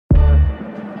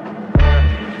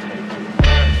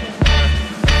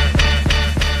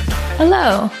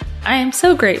Hello, I am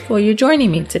so grateful you're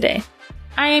joining me today.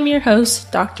 I am your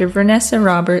host, Dr. Vanessa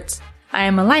Roberts. I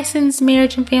am a licensed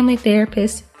marriage and family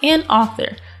therapist and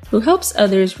author who helps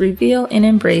others reveal and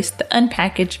embrace the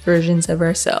unpackaged versions of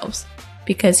ourselves.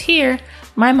 Because here,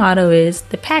 my motto is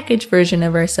the packaged version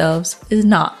of ourselves is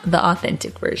not the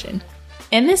authentic version.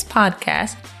 In this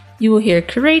podcast, you will hear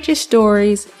courageous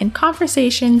stories and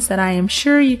conversations that I am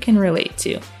sure you can relate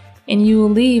to. And you will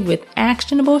leave with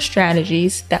actionable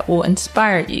strategies that will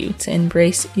inspire you to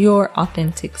embrace your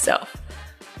authentic self.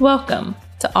 Welcome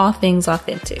to All Things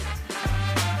Authentic.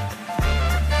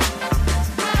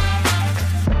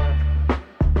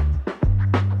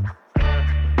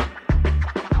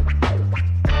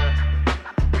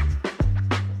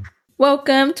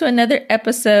 Welcome to another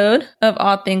episode of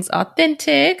All Things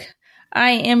Authentic.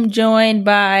 I am joined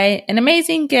by an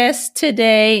amazing guest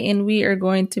today, and we are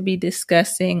going to be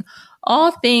discussing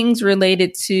all things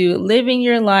related to living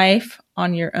your life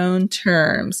on your own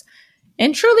terms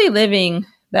and truly living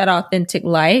that authentic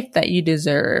life that you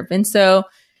deserve. And so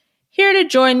here to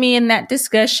join me in that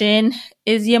discussion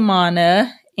is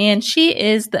Yamana, and she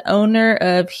is the owner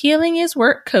of Healing is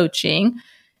Work Coaching,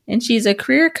 and she's a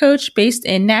career coach based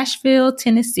in Nashville,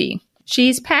 Tennessee.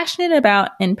 She's passionate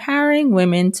about empowering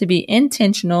women to be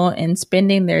intentional in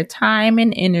spending their time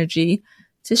and energy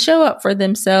to show up for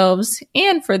themselves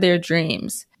and for their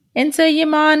dreams. And so,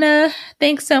 Yamana,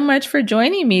 thanks so much for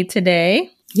joining me today.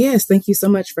 Yes, thank you so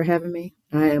much for having me.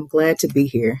 I am glad to be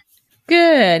here.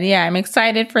 Good. Yeah, I'm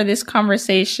excited for this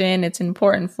conversation. It's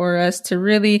important for us to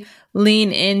really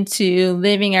lean into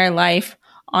living our life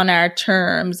on our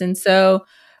terms. And so,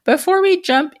 before we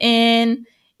jump in,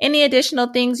 any additional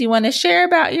things you want to share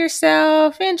about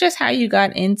yourself and just how you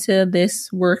got into this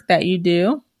work that you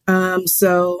do?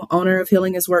 So owner of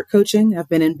Healing is Work Coaching. I've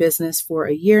been in business for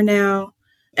a year now.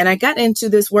 And I got into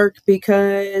this work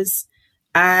because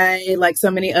I, like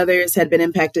so many others, had been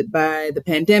impacted by the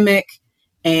pandemic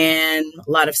and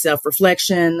a lot of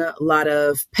self-reflection, a lot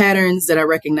of patterns that I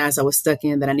recognized I was stuck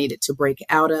in that I needed to break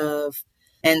out of.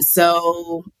 And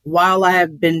so while I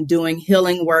have been doing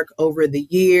healing work over the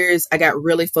years, I got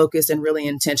really focused and really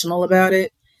intentional about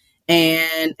it.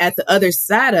 And at the other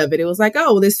side of it, it was like,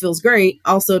 oh, well, this feels great.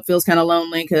 Also, it feels kind of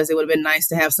lonely because it would have been nice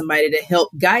to have somebody to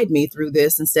help guide me through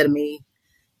this instead of me,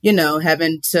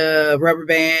 having to rubber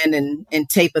band and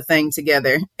tape a thing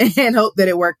together and hope that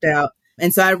it worked out.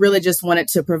 And so I really just wanted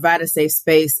to provide a safe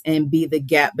space and be the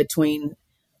gap between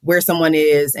where someone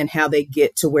is and how they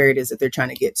get to where it is that they're trying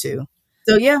to get to.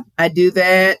 So yeah, I do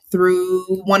that through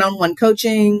one-on-one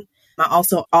coaching. I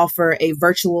also offer a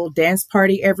virtual dance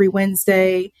party every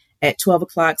Wednesday at 12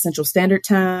 o'clock Central Standard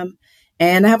Time.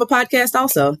 And I have a podcast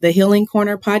also, the Healing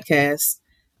Corner podcast.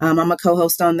 I'm a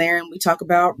co-host on there, and we talk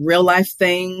about real life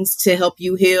things to help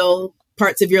you heal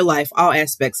parts of your life, all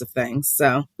aspects of things.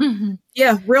 So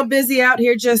yeah, real busy out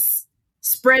here, just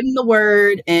spreading the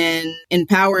word and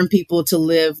empowering people to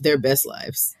live their best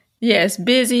lives. Yes,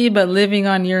 busy, but living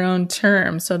on your own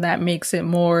terms. So that makes it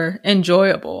more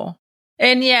enjoyable.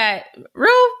 And yeah,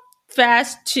 real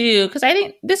fast too, because I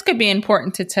think this could be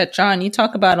important to touch on. You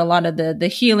talk about a lot of the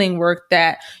healing work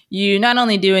that you not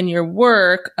only do in your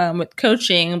work with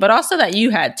coaching, but also that you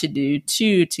had to do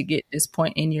too to get this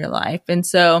point in your life. And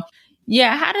so,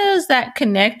 yeah, how does that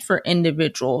connect for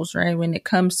individuals, right? When it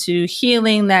comes to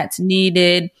healing that's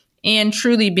needed and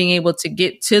truly being able to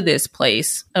get to this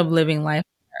place of living life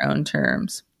on our own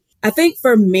terms? I think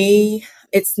for me,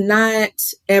 it's not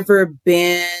ever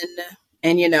been,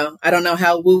 and I don't know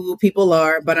how woo-woo people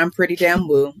are, but I'm pretty damn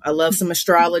woo. I love some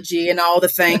astrology and all the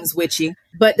things witchy.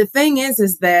 But the thing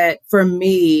is that for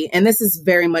me, and this has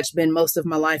very much been most of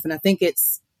my life, and I think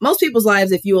it's most people's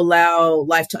lives if you allow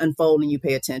life to unfold and you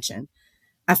pay attention.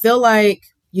 I feel like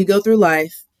you go through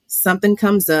life, something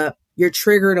comes up, you're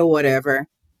triggered or whatever,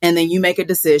 and then you make a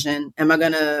decision. Am I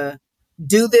going to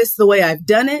do this the way I've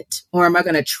done it, or am I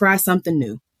going to try something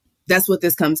new? That's what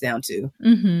this comes down to.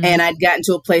 And I'd gotten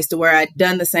to a place to where I'd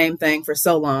done the same thing for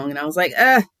so long. And I was like,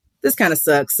 this kind of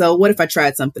sucks. So what if I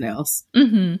tried something else?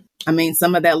 I mean,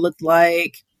 some of that looked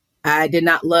like I did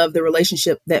not love the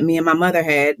relationship that me and my mother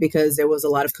had because there was a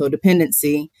lot of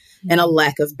codependency and a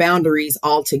lack of boundaries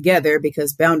altogether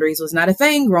because boundaries was not a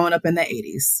thing growing up in the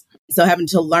 80s. So having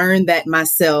to learn that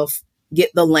myself, get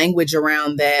the language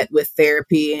around that with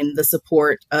therapy and the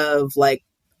support of like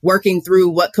working through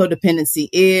what codependency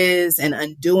is and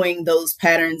undoing those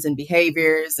patterns and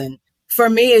behaviors. And for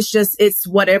me, it's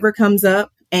whatever comes up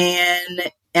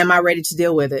and am I ready to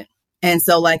deal with it? And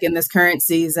so like in this current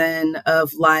season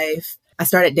of life, I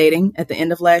started dating at the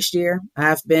end of last year.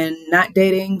 I've been not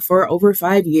dating for over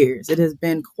 5 years. It has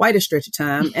been quite a stretch of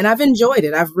time, and I've enjoyed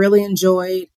it. I've really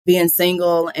enjoyed being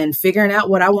single and figuring out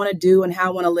what I want to do and how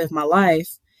I want to live my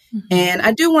life. And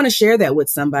I do want to share that with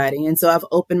somebody. And so I've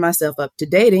opened myself up to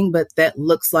dating, but that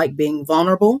looks like being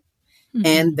vulnerable.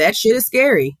 And that shit is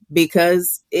scary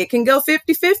because it can go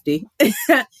 50-50.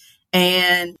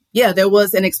 And yeah, there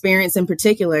was an experience in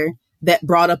particular that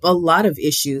brought up a lot of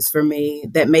issues for me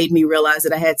that made me realize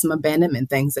that I had some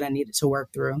abandonment things that I needed to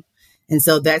work through. And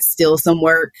so that's still some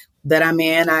work that I'm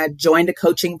in. I joined a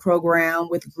coaching program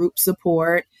with group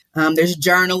support. There's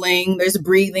journaling, there's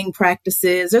breathing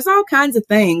practices, there's all kinds of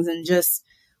things. And just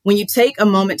when you take a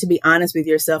moment to be honest with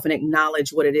yourself and acknowledge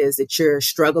what it is that you're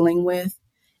struggling with,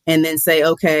 and then say,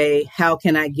 okay, how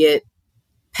can I get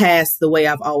past the way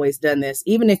I've always done this?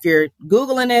 Even if you're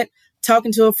Googling it,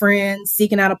 talking to a friend,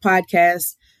 seeking out a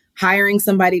podcast, hiring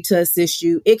somebody to assist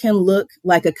you, it can look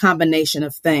like a combination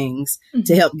of things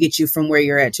to help get you from where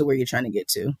you're at to where you're trying to get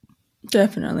to.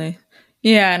 Definitely.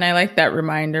 Yeah. And I like that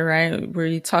reminder, right? Where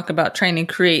you talk about trying to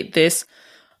create this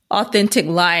authentic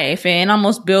life and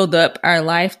almost build up our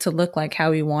life to look like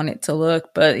how we want it to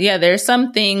look. But yeah, there's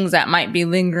some things that might be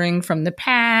lingering from the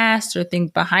past or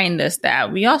things behind us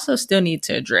that we also still need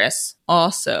to address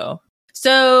also.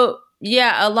 So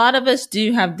yeah, a lot of us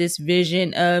do have this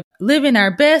vision of living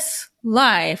our best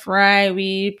life, right?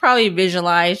 We probably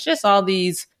visualize just all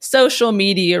these social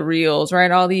media reels, right?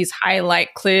 All these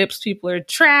highlight clips. People are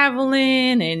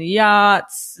traveling in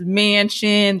yachts,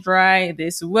 mansions, right?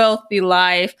 This wealthy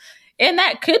life. And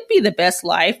that could be the best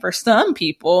life for some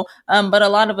people. But a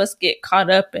lot of us get caught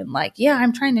up in like, yeah,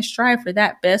 I'm trying to strive for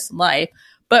that best life.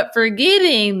 But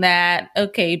forgetting that,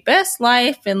 okay, best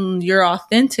life and your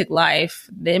authentic life,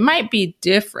 they might be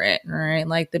different, right?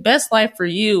 Like the best life for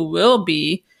you will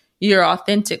be your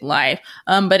authentic life.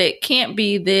 But it can't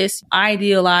be this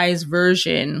idealized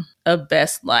version of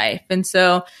best life. And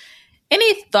so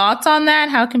any thoughts on that?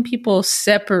 How can people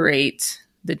separate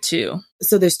the two?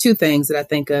 So there's two things that I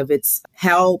think of. It's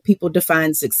how people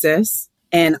define success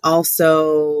and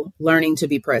also learning to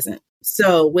be present.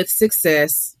 So with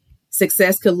success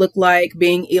could look like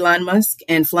being Elon Musk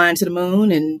and flying to the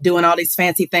moon and doing all these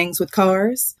fancy things with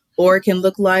cars, or it can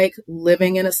look like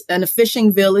living in a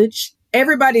fishing village.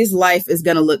 Everybody's life is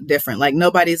going to look different. Like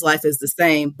nobody's life is the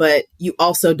same, but you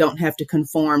also don't have to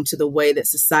conform to the way that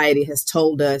society has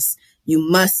told us you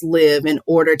must live in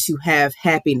order to have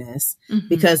happiness,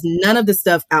 because none of the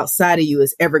stuff outside of you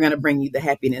is ever going to bring you the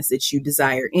happiness that you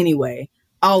desire anyway.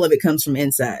 All of it comes from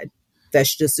inside.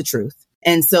 That's just the truth.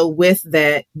 And so with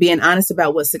that, being honest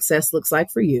about what success looks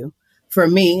like for you. For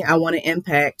me, I want to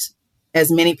impact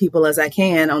as many people as I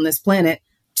can on this planet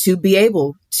to be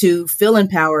able to feel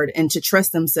empowered and to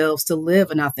trust themselves to live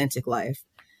an authentic life.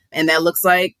 And that looks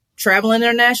like traveling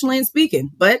internationally and speaking.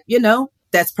 But,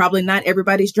 that's probably not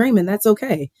everybody's dream, and that's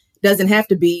okay. It doesn't have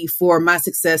to be for my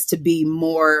success to be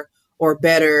more or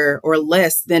better or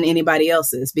less than anybody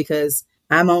else's, because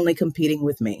I'm only competing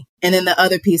with me. And then the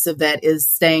other piece of that is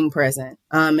staying present.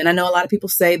 And I know a lot of people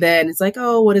say that, and it's like,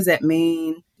 oh, what does that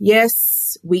mean?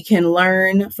 Yes, we can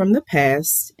learn from the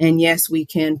past. And yes, we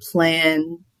can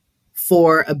plan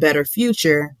for a better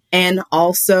future. And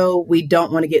also, we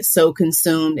don't want to get so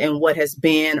consumed in what has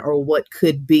been or what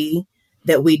could be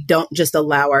that we don't just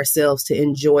allow ourselves to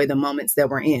enjoy the moments that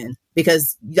we're in.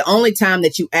 Because the only time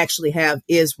that you actually have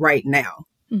is right now.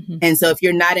 And so if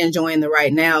you're not enjoying the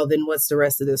right now, then what's the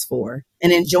rest of this for?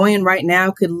 And enjoying right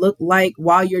now could look like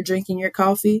while you're drinking your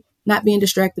coffee, not being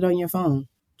distracted on your phone.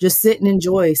 Just sit and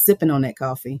enjoy sipping on that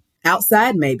coffee.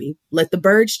 Outside, maybe. Let the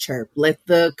birds chirp. Let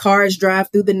the cars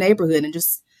drive through the neighborhood and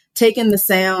just take in the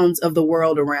sounds of the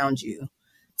world around you.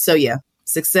 So yeah,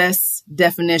 success,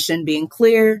 definition, being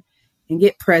clear, and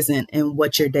get present in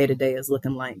what your day-to-day is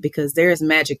looking like, because there is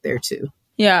magic there too.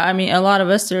 Yeah, I mean, a lot of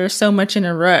us are so much in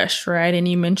a rush, right? And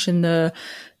you mentioned the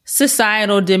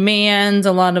societal demands.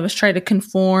 A lot of us try to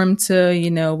conform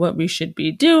to, what we should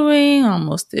be doing,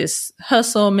 almost this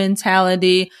hustle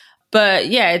mentality. But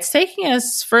yeah, it's taking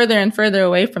us further and further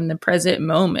away from the present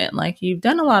moment. Like you've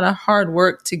done a lot of hard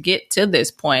work to get to this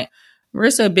point. We're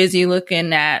so busy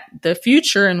looking at the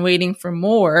future and waiting for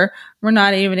more. We're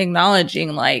not even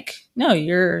acknowledging like, no,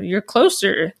 you're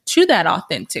closer to that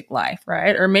authentic life,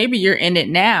 right? Or maybe you're in it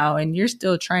now and you're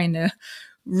still trying to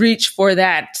reach for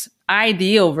that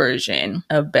ideal version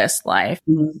of best life.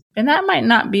 And that might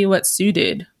not be what's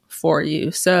suited for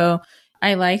you. So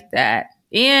I like that.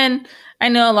 And I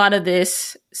know a lot of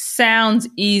this sounds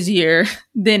easier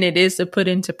than it is to put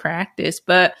into practice,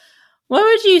 but What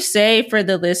would you say for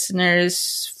the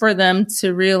listeners, for them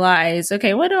to realize,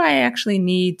 okay, what do I actually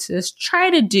need to try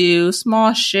to do,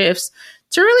 small shifts,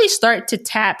 to really start to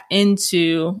tap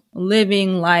into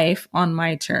living life on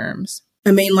my terms?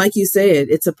 I mean, like you said,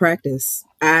 it's a practice.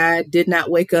 I did not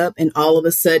wake up and all of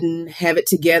a sudden have it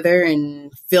together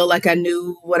and feel like I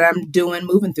knew what I'm doing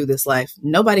moving through this life.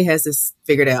 Nobody has this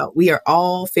figured out. We are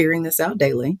all figuring this out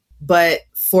daily. But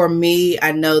for me,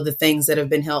 I know the things that have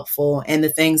been helpful and the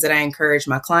things that I encourage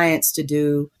my clients to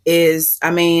do is, I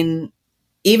mean,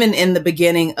 even in the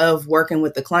beginning of working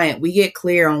with the client, we get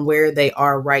clear on where they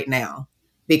are right now,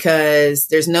 because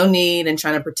there's no need in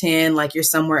trying to pretend like you're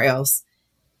somewhere else.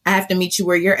 I have to meet you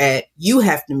where you're at. You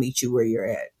have to meet you where you're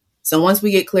at. So once we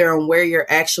get clear on where you're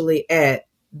actually at,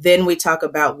 then we talk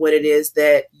about what it is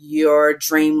that your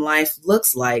dream life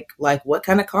looks like. Like, what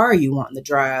kind of car are you wanting to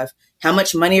drive? How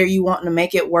much money are you wanting to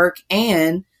make it work?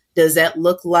 And does that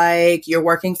look like you're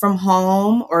working from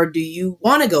home, or do you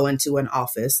want to go into an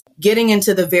office? Getting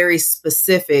into the very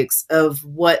specifics of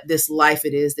what this life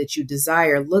it is that you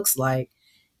desire looks like.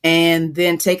 And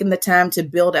then taking the time to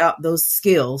build out those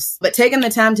skills,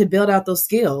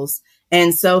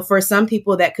 And so for some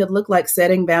people, that could look like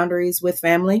setting boundaries with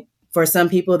family. For some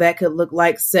people, that could look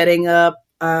like setting up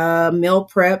meal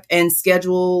prep and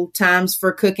schedule times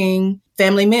for cooking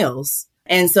family meals.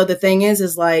 And so the thing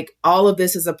is like, all of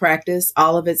this is a practice.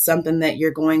 All of it's something that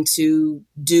you're going to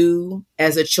do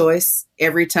as a choice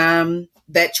every time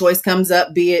that choice comes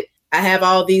up, be it I have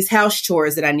all these house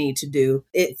chores that I need to do.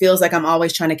 It feels like I'm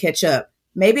always trying to catch up.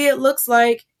 Maybe it looks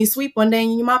like you sweep one day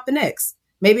and you mop the next.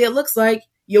 Maybe it looks like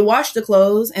you wash the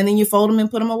clothes and then you fold them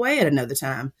and put them away at another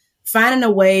time. Finding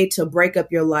a way to break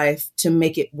up your life to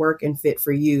make it work and fit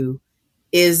for you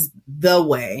is the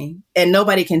way. And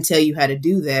nobody can tell you how to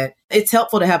do that. It's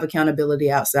helpful to have accountability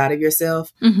outside of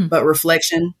yourself, but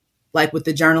reflection, like with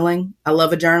the journaling. I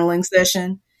love a journaling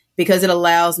session, because it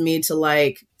allows me to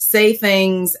like say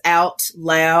things out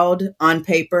loud on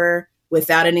paper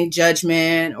without any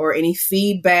judgment or any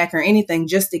feedback or anything,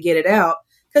 just to get it out.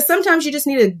 Because sometimes you just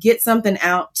need to get something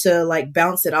out to like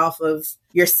bounce it off of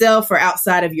yourself or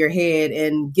outside of your head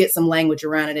and get some language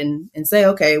around it and say,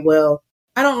 okay, well,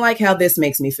 I don't like how this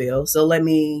makes me feel. So let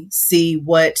me see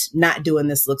what not doing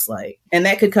this looks like. And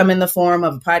that could come in the form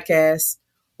of a podcast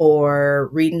or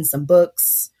reading some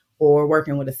books or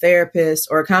working with a therapist,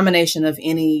 or a combination of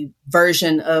any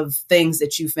version of things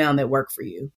that you found that work for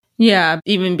you. Yeah,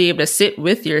 even be able to sit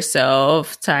with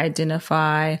yourself to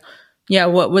identify,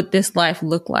 what would this life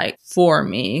look like for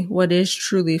me? What is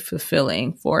truly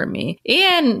fulfilling for me?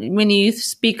 And when you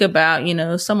speak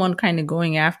about, someone kind of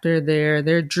going after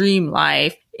their dream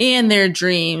life and their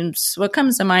dreams, what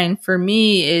comes to mind for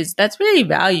me is that's very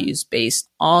values based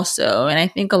also. And I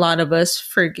think a lot of us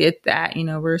forget that,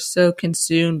 we're so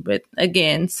consumed with,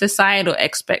 again, societal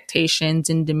expectations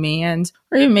and demands,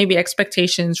 or even maybe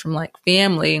expectations from like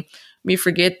family. We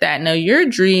forget that, no, your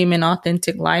dream and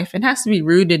authentic life, it has to be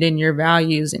rooted in your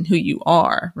values and who you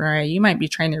are, right? You might be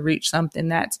trying to reach something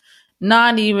that's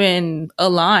not even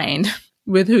aligned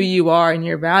with who you are and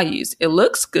your values. It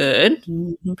looks good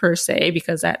per se,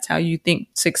 because that's how you think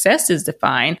success is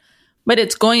defined, but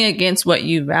it's going against what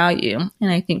you value.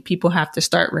 And I think people have to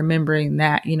start remembering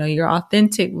that, your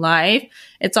authentic life,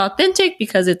 it's authentic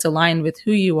because it's aligned with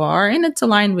who you are and it's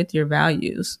aligned with your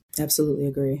values. Absolutely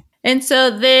agree. And so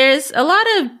there's a lot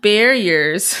of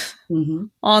barriers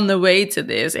on the way to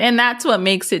this. And that's what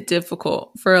makes it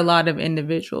difficult for a lot of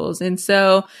individuals. And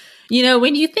so,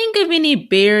 when you think of any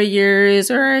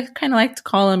barriers, or I kind of like to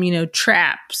call them,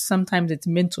 traps, sometimes it's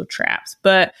mental traps,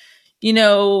 but,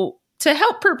 to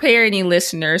help prepare any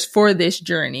listeners for this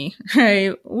journey,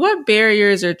 right? What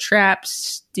barriers or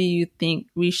traps do you think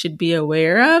we should be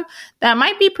aware of that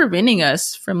might be preventing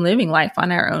us from living life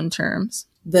on our own terms?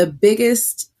 The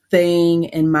biggest thing,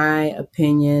 in my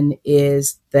opinion,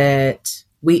 is that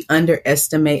we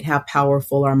underestimate how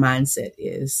powerful our mindset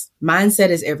is. Mindset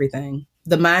is everything.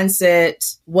 The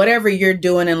mindset, whatever you're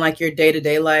doing in like your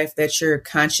day-to-day life, that's your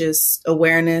conscious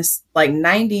awareness, like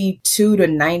 92 to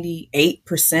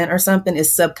 98% or something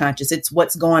is subconscious. It's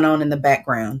what's going on in the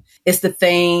background. It's the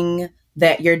thing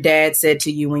that your dad said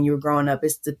to you when you were growing up.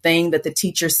 It's the thing that the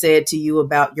teacher said to you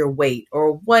about your weight,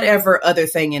 or whatever other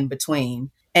thing in between.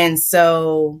 And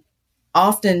so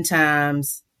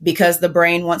oftentimes, because the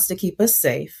brain wants to keep us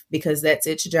safe, because that's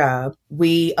its job,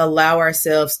 we allow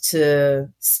ourselves to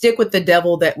stick with the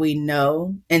devil that we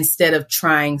know instead of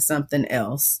trying something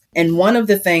else. And one of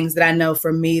the things that I know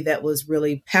for me that was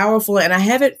really powerful, and I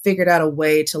haven't figured out a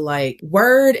way to like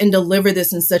word and deliver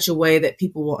this in such a way that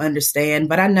people will understand,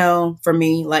 but I know for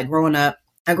me, like growing up,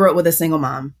 I grew up with a single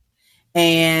mom.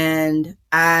 And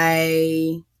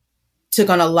I took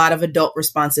on a lot of adult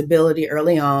responsibility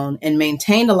early on and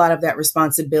maintained a lot of that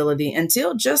responsibility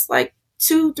until just like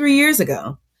 2-3 years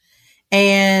ago.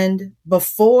 And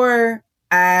before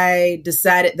I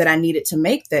decided that I needed to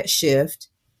make that shift,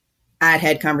 I'd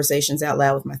had conversations out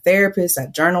loud with my therapist. I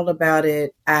journaled about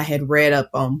it. I had read up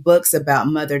on books about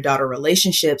mother-daughter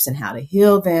relationships and how to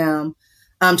heal them,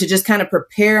 to just kind of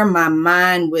prepare my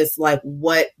mind with like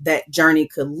what that journey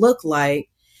could look like.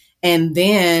 And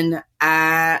then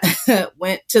I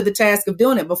went to the task of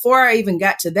doing it. Before I even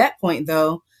got to that point,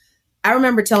 though, I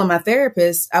remember telling my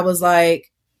therapist, I was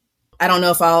like, I don't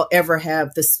know if I'll ever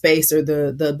have the space or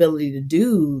the ability to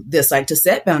do this, like to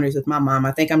set boundaries with my mom.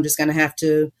 I think I'm just going to have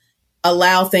to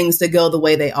allow things to go the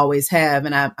way they always have.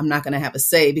 And I'm not going to have a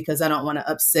say because I don't want to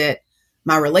upset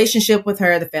my relationship with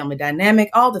her, the family dynamic,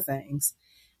 all the things.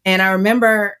 And I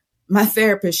remember my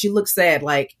therapist, she looked sad,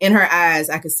 like in her eyes,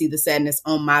 I could see the sadness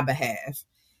on my behalf.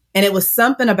 And it was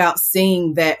something about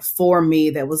seeing that for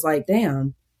me that was like,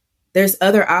 damn, there's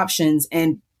other options.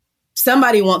 And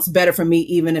somebody wants better for me,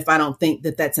 even if I don't think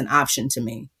that that's an option to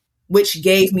me, which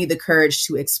gave me the courage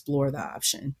to explore the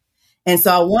option. And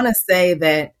so I want to say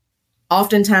that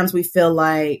oftentimes we feel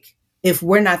like if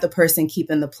we're not the person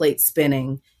keeping the plate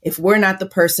spinning, if we're not the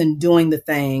person doing the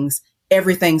things,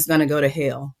 everything's going to go to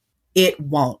hell. It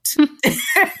won't.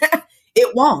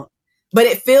 It won't. But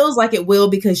it feels like it will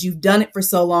because you've done it for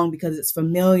so long, because it's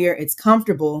familiar, it's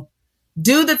comfortable.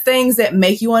 Do the things that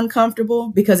make you uncomfortable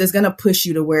because it's going to push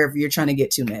you to wherever you're trying to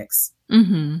get to next.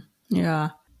 Mm-hmm. Yeah.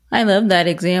 I love that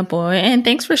example. And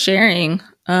thanks for sharing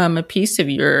a piece of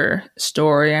your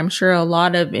story. I'm sure a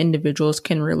lot of individuals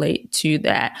can relate to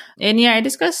that. And yeah, I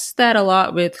discuss that a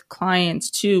lot with clients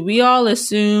too. We all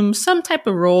assume some type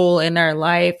of role in our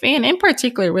life, and in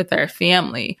particular with our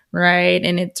family, right?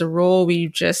 And it's a role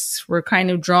we're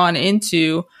kind of drawn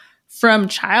into from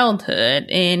childhood.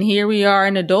 And here we are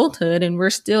in adulthood and we're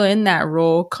still in that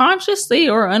role consciously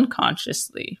or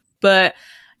unconsciously. But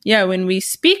yeah, when we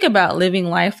speak about living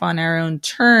life on our own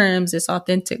terms, this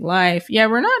authentic life, yeah,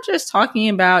 we're not just talking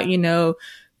about,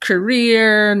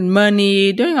 career,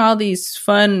 money, doing all these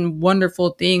fun,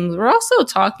 wonderful things. We're also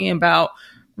talking about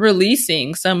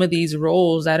releasing some of these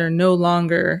roles that are no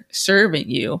longer serving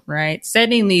you, right?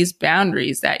 Setting these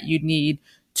boundaries that you need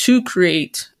to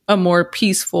create a more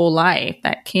peaceful life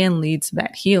that can lead to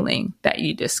that healing that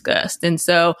you discussed. And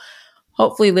so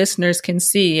hopefully listeners can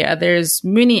see there's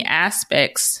many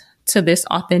aspects to this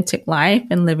authentic life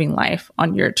and living life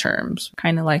on your terms.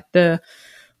 Kind of like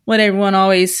what everyone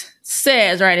always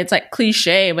says, right? It's like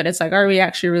cliche, but it's like, are we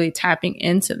actually really tapping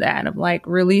into that of like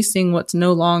releasing what's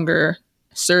no longer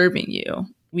serving you?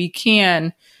 We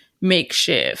can make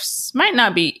shifts. Might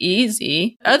not be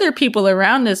easy. Other people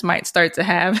around us might start to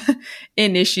have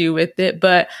an issue with it,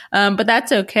 but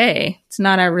that's okay. It's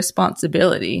not our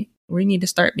responsibility. We need to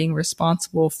start being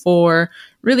responsible for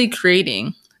really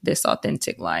creating this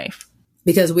authentic life.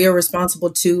 Because we are responsible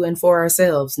to and for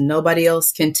ourselves. Nobody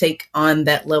else can take on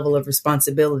that level of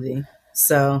responsibility.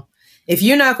 So if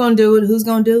you're not going to do it, who's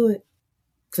going to do it?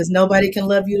 Because nobody can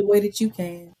love you the way that you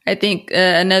can. I think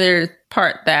another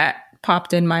part that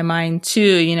popped in my mind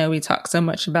too, we talk so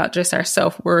much about just our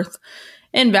self-worth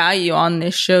and value on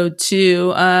this show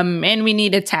too. And we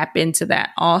need to tap into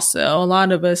that also. A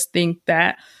lot of us think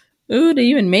that, to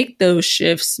even make those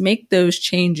shifts, make those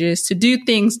changes, to do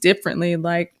things differently,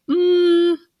 like,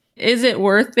 is it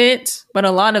worth it? But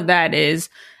a lot of that is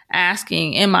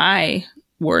asking, am I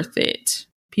worth it?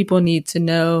 People need to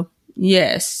know,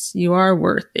 yes, you are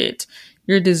worth it.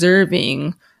 You're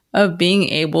deserving of being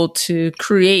able to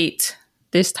create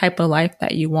this type of life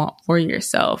that you want for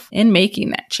yourself and making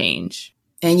that change.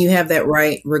 And you have that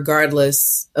right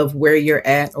regardless of where you're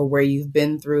at or where you've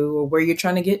been through or where you're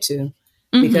trying to get to.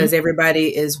 Because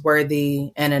everybody is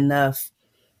worthy and enough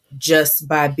just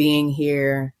by being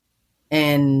here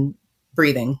and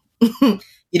breathing. You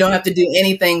don't have to do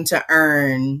anything to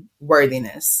earn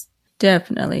worthiness.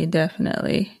 Definitely,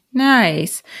 definitely.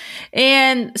 Nice.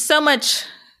 And so much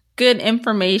good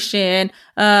information.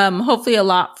 Hopefully a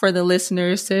lot for the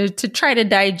listeners to try to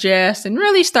digest and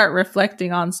really start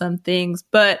reflecting on some things.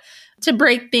 But to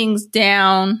break things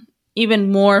down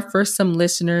even more for some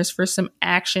listeners, for some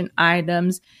action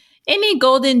items, any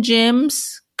golden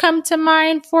gems come to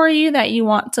mind for you that you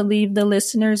want to leave the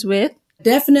listeners with?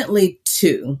 Definitely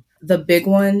two. The big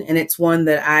one, and it's one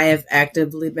that I have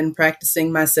actively been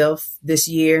practicing myself this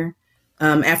year,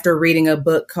 after reading a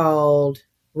book called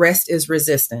Rest is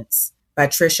Resistance by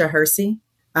Tricia Hersey.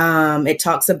 It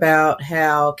talks about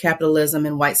how capitalism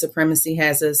and white supremacy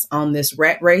has us on this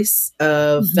rat race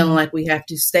of feeling like we have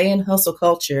to stay in hustle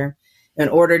culture in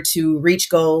order to reach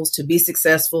goals, to be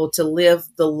successful, to live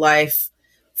the life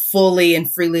fully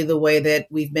and freely the way that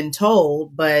we've been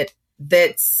told. But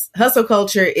that's hustle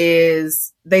culture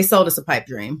is, they sold us a pipe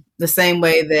dream. The same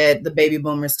way that the baby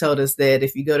boomers told us that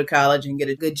if you go to college and get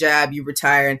a good job, you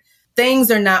retire. And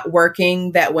things are not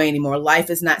working that way anymore. Life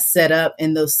is not set up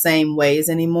in those same ways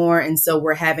anymore. And so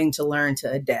we're having to learn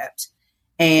to adapt.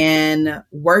 And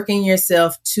working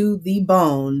yourself to the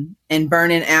bone and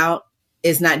burning out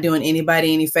is not doing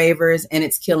anybody any favors, and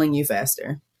it's killing you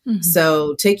faster. Mm-hmm.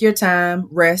 So take your time,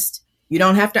 rest. You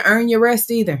don't have to earn your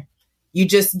rest either. You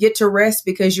just get to rest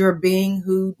because you're a being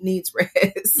who needs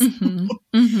rest. Mm-hmm.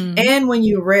 Mm-hmm. And when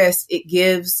you rest, it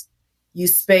gives you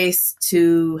space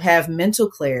to have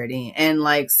mental clarity and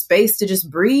like space to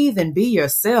just breathe and be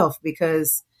yourself.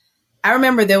 Because I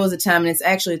remember there was a time, and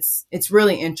it's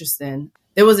really interesting.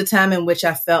 There was a time in which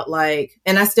I felt like,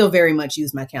 and I still very much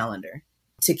use my calendar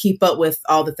to keep up with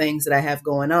all the things that I have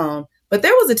going on. But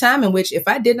there was a time in which if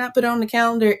I did not put it on the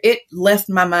calendar, it left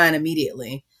my mind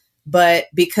immediately. But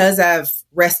because I've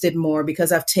rested more,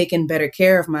 because I've taken better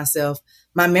care of myself,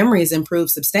 my memory has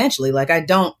improved substantially. Like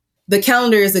the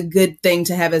calendar is a good thing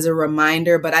to have as a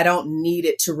reminder, but I don't need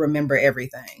it to remember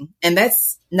everything. And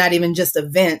that's not even just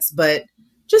events, but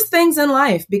just things in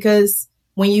life, because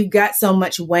when you've got so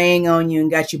much weighing on you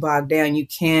and got you bogged down, you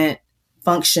can't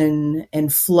function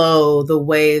and flow the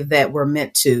way that we're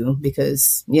meant to,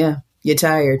 because you're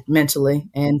tired mentally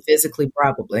and physically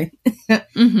probably.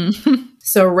 Mm-hmm.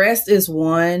 So rest is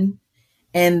one.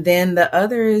 And then the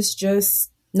other is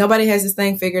just, nobody has this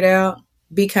thing figured out.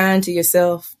 Be kind to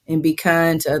yourself and be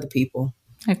kind to other people.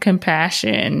 A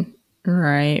compassion,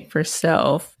 right, for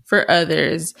self, for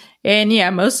others. And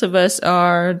most of us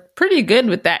are pretty good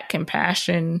with that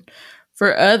compassion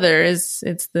for others.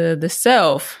 It's the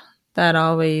self that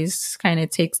always kind of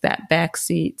takes that back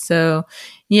seat. So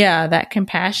that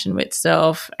compassion with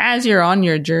self as you're on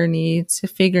your journey to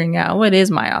figuring out what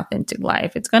is my authentic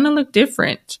life. It's going to look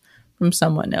different from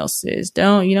someone else's.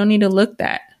 You don't need to look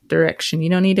that direction. You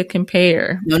don't need to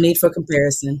compare. No need for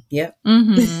comparison. Yep.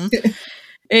 Mm-hmm.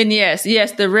 And yes,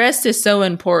 the rest is so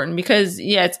important because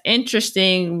it's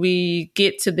interesting. We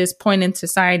get to this point in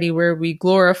society where we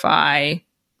glorify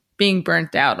being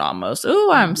burnt out almost.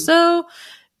 Oh, I'm so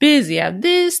busy. I have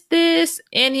this,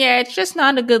 and it's just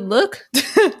not a good look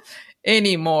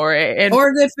anymore. Or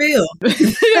a good feel.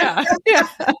 yeah.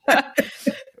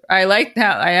 I like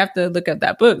how I have to look at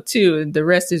that book too. The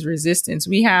rest is resistance.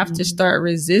 We have to start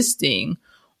resisting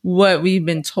what we've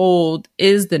been told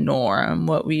is the norm,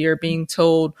 what we are being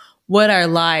told, what our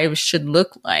lives should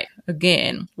look like.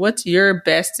 Again, what's your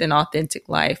best and authentic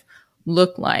life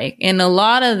look like? And a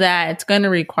lot of that, it's going to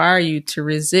require you to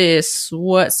resist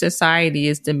what society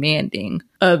is demanding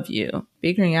of you,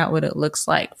 figuring out what it looks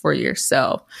like for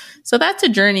yourself. So that's a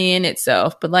journey in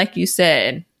itself. But like you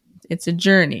said, it's a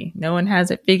journey. No one has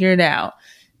it figured out.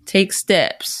 Take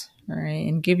steps, right?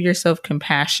 And give yourself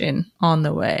compassion on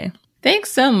the way.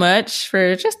 Thanks so much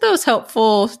for just those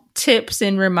helpful tips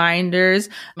and reminders.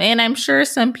 And I'm sure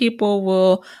some people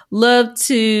will love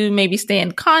to maybe stay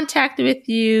in contact with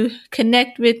you,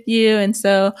 connect with you. And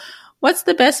so what's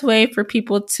the best way for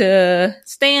people to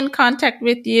stay in contact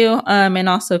with you and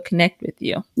also connect with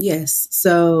you? Yes.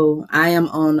 So I am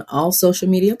on all social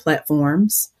media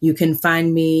platforms. You can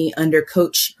find me under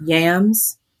Coach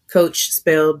Yams, coach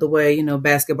spelled the way,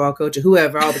 basketball coach or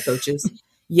whoever, all the coaches.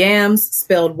 Yams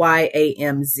spelled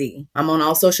YAMZ. I'm on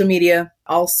all social media.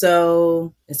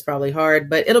 Also, it's probably hard,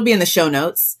 but it'll be in the show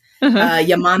notes.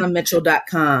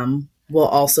 YamanaMitchell.com will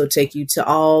also take you to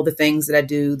all the things that I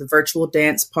do, the virtual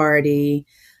dance party,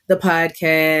 the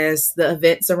podcast, the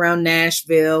events around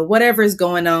Nashville, whatever is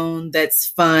going on that's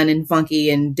fun and funky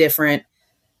and different.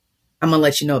 I'm going to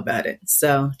let you know about it.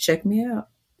 So check me out.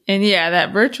 And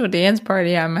that virtual dance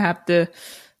party, I'm going to have to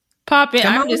pop in.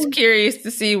 I'm just curious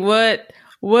to see what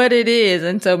it is.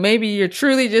 And so maybe you're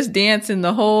truly just dancing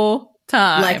the whole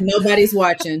time. Like nobody's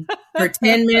watching. For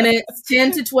 10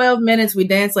 to 12 minutes, we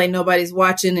dance like nobody's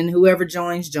watching, and whoever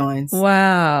joins.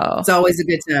 Wow. It's always a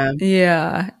good time.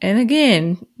 Yeah. And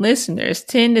again, listeners,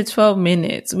 10 to 12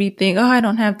 minutes. We think, I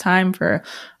don't have time for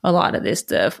a lot of this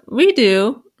stuff. We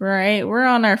do, right? We're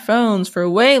on our phones for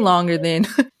way longer than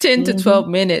 10 to 12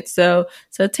 minutes. So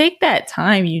take that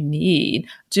time you need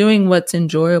doing what's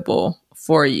enjoyable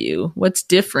for you, what's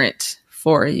different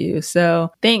for you.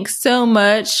 So thanks so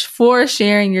much for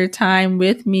sharing your time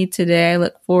with me today. I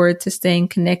look forward to staying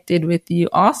connected with you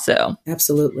also.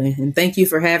 Absolutely. And thank you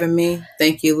for having me.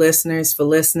 Thank you, listeners, for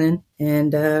listening.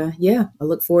 And I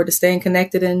look forward to staying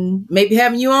connected and maybe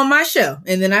having you on my show.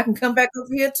 And then I can come back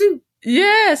over here too.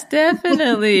 Yes,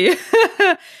 definitely.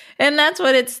 And that's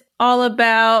what it's all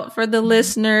about for the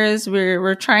listeners.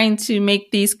 We're trying to make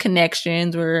these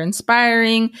connections. We're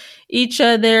inspiring each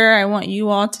other. I want you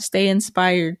all to stay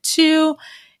inspired too,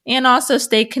 and also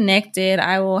stay connected.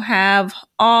 I will have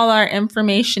all our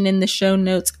information in the show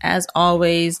notes as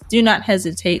always. Do not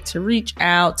hesitate to reach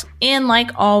out. And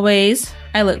like always,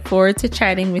 I look forward to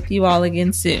chatting with you all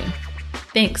again soon.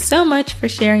 Thanks so much for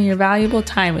sharing your valuable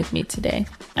time with me today.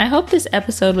 I hope this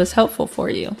episode was helpful for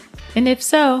you. And if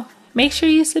so, make sure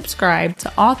you subscribe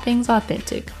to All Things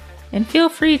Authentic and feel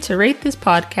free to rate this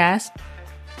podcast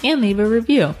and leave a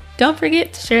review. Don't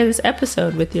forget to share this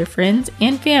episode with your friends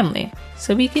and family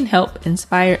so we can help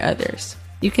inspire others.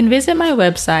 You can visit my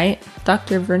website,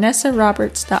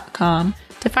 drvanessaroberts.com,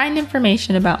 to find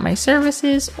information about my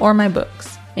services or my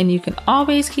books. And you can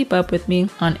always keep up with me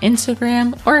on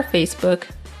Instagram or Facebook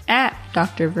at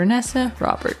Dr. Vanessa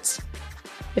Roberts.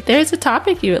 If there's a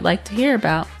topic you would like to hear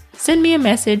about, send me a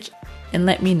message and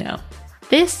let me know.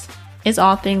 This is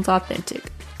All Things Authentic.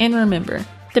 And remember,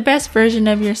 the best version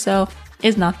of yourself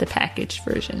is not the packaged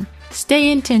version.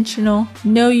 Stay intentional,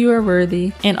 know you are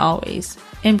worthy, and always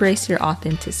embrace your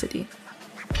authenticity.